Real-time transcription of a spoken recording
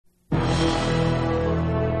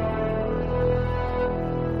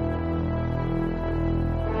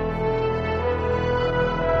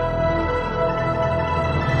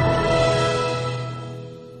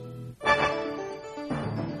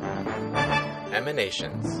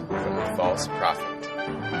Emanations from the false prophet.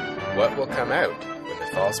 What will come out when the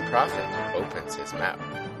false prophet opens his mouth?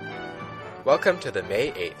 Welcome to the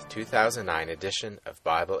May 8th, 2009 edition of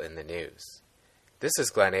Bible in the News. This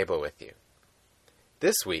is Glenn Abel with you.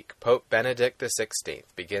 This week, Pope Benedict XVI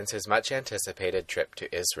begins his much-anticipated trip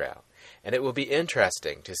to Israel, and it will be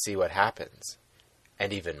interesting to see what happens,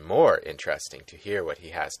 and even more interesting to hear what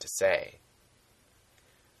he has to say.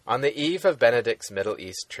 On the eve of Benedict's Middle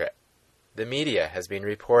East trip, the media has been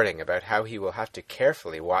reporting about how he will have to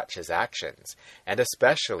carefully watch his actions, and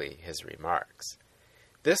especially his remarks.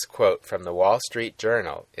 This quote from the Wall Street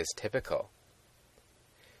Journal is typical.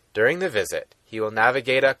 During the visit, he will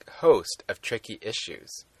navigate a host of tricky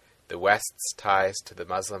issues: the West's ties to the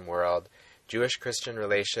Muslim world, Jewish-Christian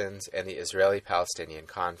relations, and the Israeli-Palestinian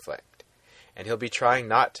conflict. And he'll be trying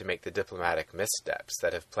not to make the diplomatic missteps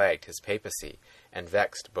that have plagued his papacy and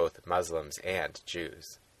vexed both Muslims and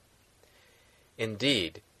Jews.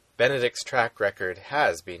 Indeed, Benedict's track record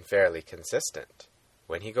has been fairly consistent.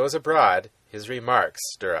 When he goes abroad, his remarks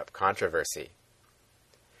stir up controversy.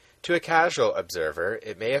 To a casual observer,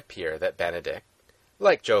 it may appear that Benedict,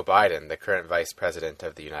 like Joe Biden, the current Vice President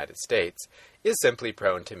of the United States, is simply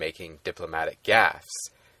prone to making diplomatic gaffes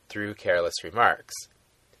through careless remarks.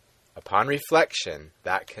 Upon reflection,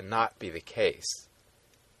 that cannot be the case.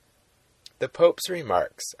 The Pope's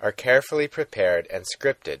remarks are carefully prepared and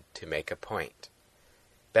scripted to make a point.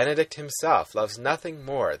 Benedict himself loves nothing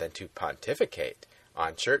more than to pontificate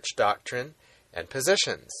on church doctrine and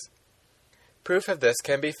positions. Proof of this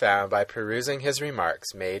can be found by perusing his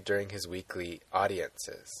remarks made during his weekly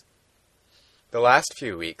audiences. The last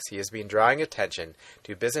few weeks he has been drawing attention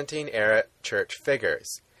to Byzantine-era church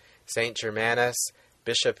figures: Saint Germanus,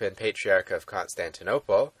 Bishop and Patriarch of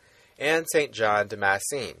Constantinople, and Saint John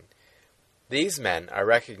Damascene. These men are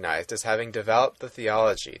recognized as having developed the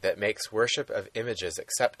theology that makes worship of images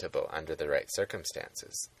acceptable under the right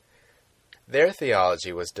circumstances. Their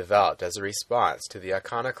theology was developed as a response to the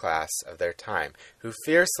iconoclasts of their time, who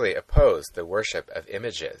fiercely opposed the worship of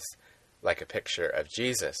images, like a picture of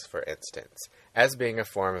Jesus, for instance, as being a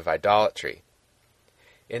form of idolatry.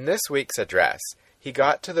 In this week's address, he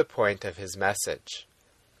got to the point of his message.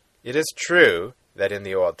 It is true that in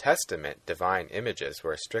the Old Testament divine images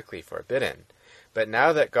were strictly forbidden, but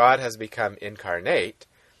now that God has become incarnate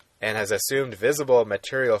and has assumed visible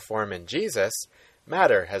material form in Jesus,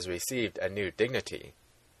 matter has received a new dignity.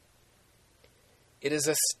 It is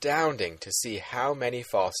astounding to see how many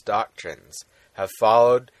false doctrines have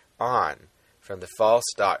followed on from the false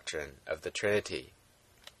doctrine of the Trinity.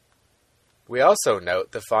 We also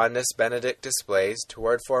note the fondness Benedict displays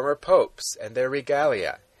toward former popes and their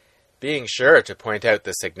regalia, being sure to point out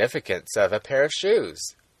the significance of a pair of shoes.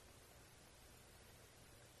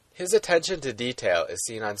 His attention to detail is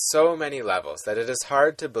seen on so many levels that it is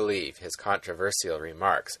hard to believe his controversial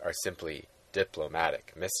remarks are simply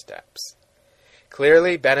diplomatic missteps.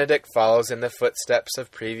 Clearly, Benedict follows in the footsteps of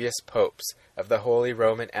previous popes of the Holy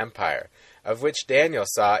Roman Empire, of which Daniel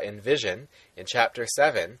saw in vision in chapter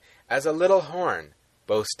 7 as a little horn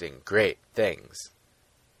boasting great things.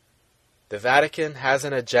 The Vatican has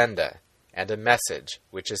an agenda and a message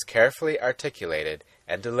which is carefully articulated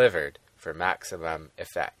and delivered for maximum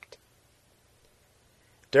effect.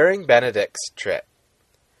 During Benedict's trip,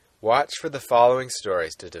 watch for the following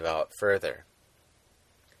stories to develop further.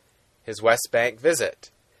 His West Bank visit.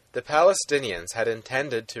 The Palestinians had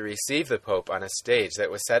intended to receive the Pope on a stage that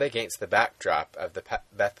was set against the backdrop of the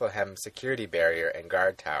Bethlehem security barrier and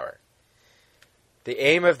guard tower. The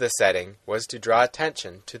aim of the setting was to draw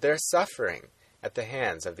attention to their suffering at the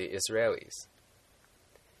hands of the Israelis.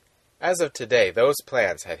 As of today, those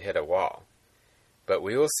plans had hit a wall, but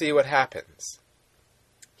we will see what happens.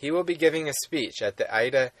 He will be giving a speech at the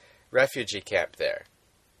Aida refugee camp there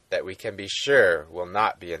that we can be sure will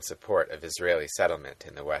not be in support of Israeli settlement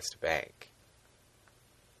in the West Bank.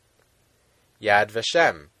 Yad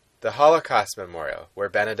Vashem, the Holocaust Memorial, where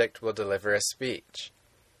Benedict will deliver a speech.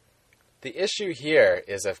 The issue here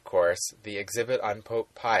is, of course, the exhibit on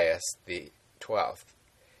Pope Pius XII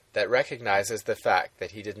that recognizes the fact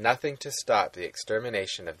that he did nothing to stop the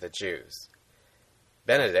extermination of the Jews.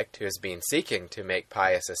 Benedict, who has been seeking to make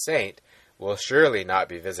Pius a saint, will surely not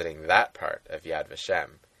be visiting that part of Yad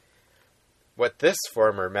Vashem. What this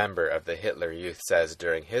former member of the Hitler Youth says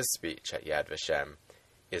during his speech at Yad Vashem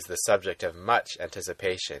is the subject of much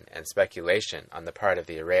anticipation and speculation on the part of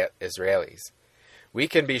the Israelis. We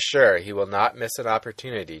can be sure he will not miss an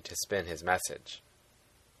opportunity to spin his message.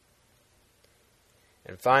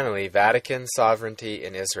 And finally, Vatican sovereignty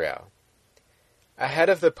in Israel. Ahead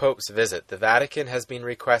of the Pope's visit, the Vatican has been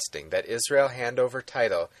requesting that Israel hand over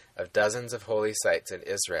title of dozens of holy sites in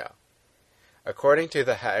Israel. According to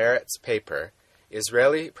the Haaretz paper,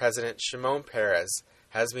 Israeli President Shimon Peres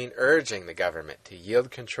has been urging the government to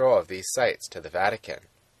yield control of these sites to the Vatican.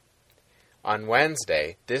 On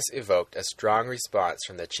Wednesday, this evoked a strong response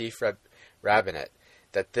from the chief rabbinate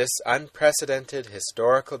that this unprecedented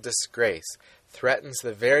historical disgrace threatens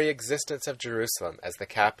the very existence of Jerusalem as the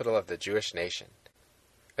capital of the Jewish nation,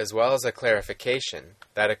 as well as a clarification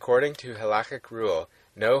that according to halakhic rule,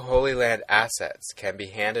 no Holy Land assets can be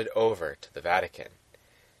handed over to the Vatican.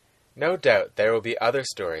 No doubt there will be other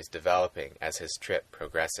stories developing as his trip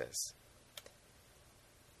progresses.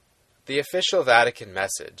 The official Vatican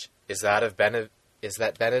message is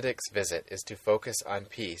that Benedict's visit is to focus on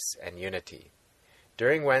peace and unity.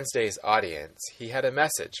 During Wednesday's audience, he had a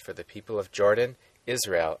message for the people of Jordan,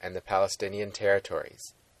 Israel, and the Palestinian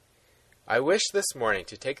territories. I wish this morning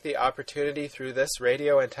to take the opportunity through this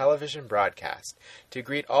radio and television broadcast to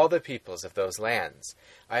greet all the peoples of those lands.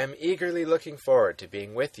 I am eagerly looking forward to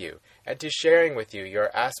being with you and to sharing with you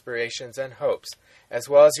your aspirations and hopes, as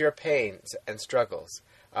well as your pains and struggles.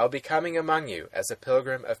 I will be coming among you as a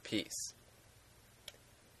pilgrim of peace.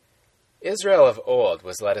 Israel of old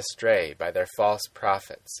was led astray by their false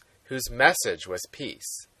prophets, whose message was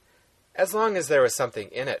peace, as long as there was something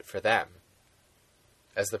in it for them.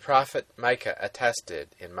 As the prophet Micah attested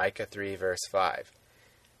in Micah 3 verse 5,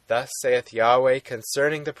 "Thus saith Yahweh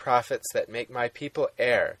concerning the prophets that make my people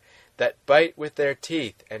err, that bite with their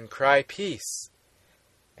teeth and cry peace.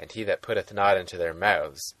 And he that putteth not into their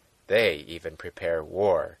mouths, they even prepare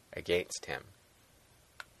war against him."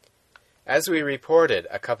 As we reported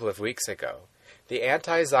a couple of weeks ago, the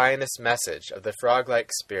anti-Zionist message of the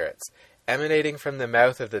frog-like spirits emanating from the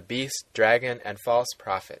mouth of the beast, dragon, and false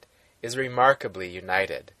prophet is remarkably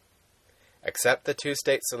united. Accept the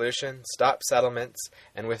two-state solution, stop settlements,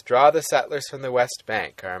 and withdraw the settlers from the West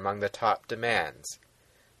Bank are among the top demands.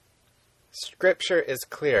 Scripture is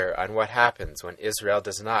clear on what happens when Israel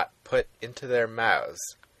does not put into their mouths.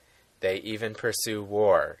 They even pursue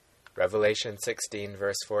war. Revelation 16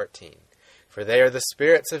 verse 14. For they are the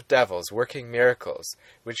spirits of devils working miracles,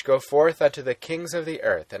 which go forth unto the kings of the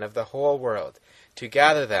earth and of the whole world, to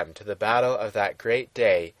gather them to the battle of that great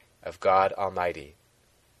day of God Almighty.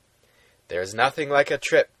 There is nothing like a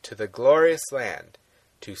trip to the glorious land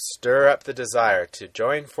to stir up the desire to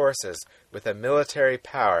join forces with a military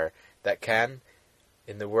power that can,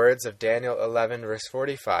 in the words of Daniel 11 verse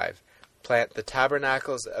 45, plant the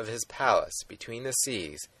tabernacles of his palace between the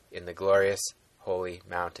seas in the glorious holy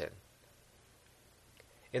mountain.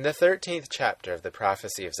 In the 13th chapter of the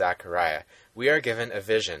prophecy of Zechariah, we are given a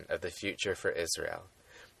vision of the future for Israel.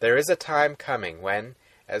 There is a time coming when,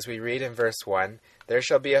 as we read in verse 1, there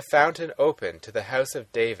shall be a fountain opened to the house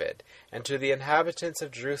of David and to the inhabitants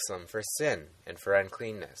of Jerusalem for sin and for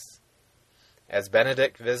uncleanness. As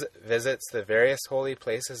Benedict visits the various holy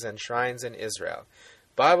places and shrines in Israel,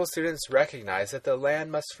 Bible students recognize that the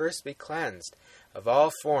land must first be cleansed of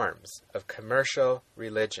all forms of commercial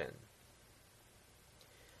religion.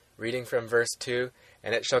 Reading from verse 2,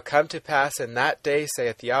 "And it shall come to pass in that day,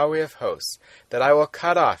 saith Yahweh of hosts, that I will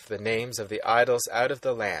cut off the names of the idols out of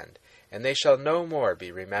the land, and they shall no more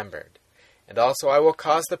be remembered. And also I will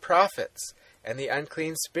cause the prophets and the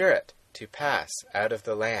unclean spirit to pass out of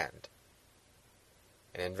the land."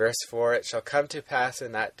 And in verse 4, "It shall come to pass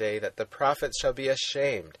in that day that the prophets shall be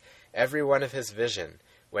ashamed, every one of his vision,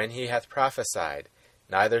 when he hath prophesied,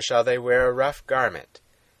 neither shall they wear a rough garment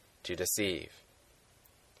to deceive."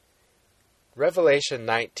 Revelation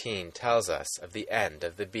 19 tells us of the end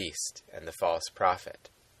of the beast and the false prophet.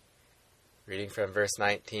 Reading from verse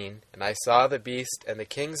 19, "And I saw the beast and the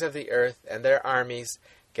kings of the earth and their armies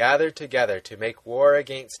gathered together to make war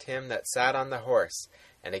against him that sat on the horse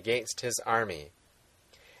and against his army.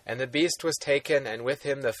 And the beast was taken, and with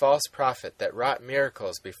him the false prophet that wrought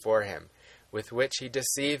miracles before him, with which he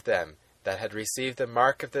deceived them that had received the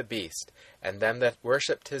mark of the beast, and them that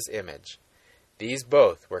worshipped his image. These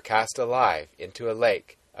both were cast alive into a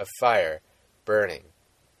lake of fire burning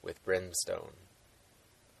with brimstone."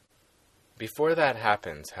 Before that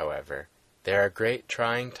happens, however, there are great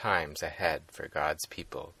trying times ahead for God's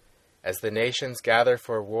people, as the nations gather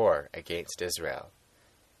for war against Israel.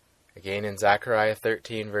 Again in Zechariah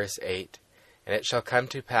 13 verse 8, "And it shall come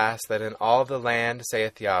to pass that in all the land,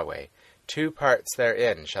 saith Yahweh, 2 parts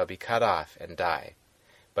therein shall be cut off and die,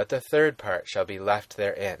 but the 3rd part shall be left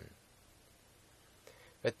therein."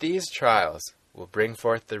 But these trials will bring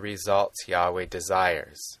forth the results Yahweh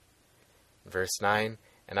desires. Verse 9,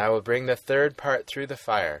 "And I will bring the 3rd part through the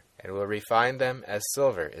fire, and will refine them as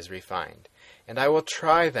silver is refined, and I will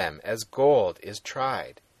try them as gold is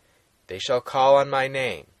tried. They shall call on my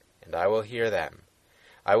name, and I will hear them.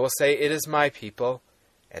 I will say, it is my people,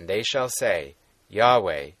 and they shall say,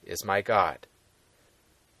 Yahweh is my God.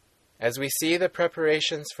 As we see the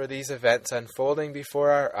preparations for these events unfolding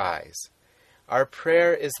before our eyes, our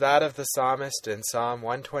prayer is that of the psalmist in Psalm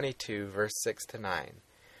 122, verse 6-9.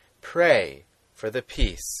 Pray for the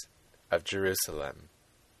peace of Jerusalem.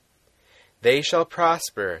 They shall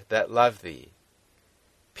prosper that love thee.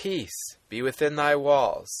 Peace be within thy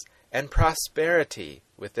walls, and prosperity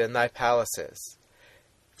within thy palaces.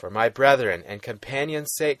 For my brethren and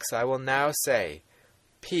companions' sakes I will now say,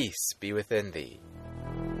 Peace be within thee.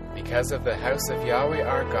 Because of the house of Yahweh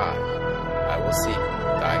our God, I will seek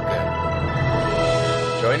thy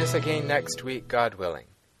good. Join us again next week, God willing,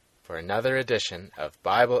 for another edition of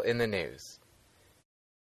Bible in the News.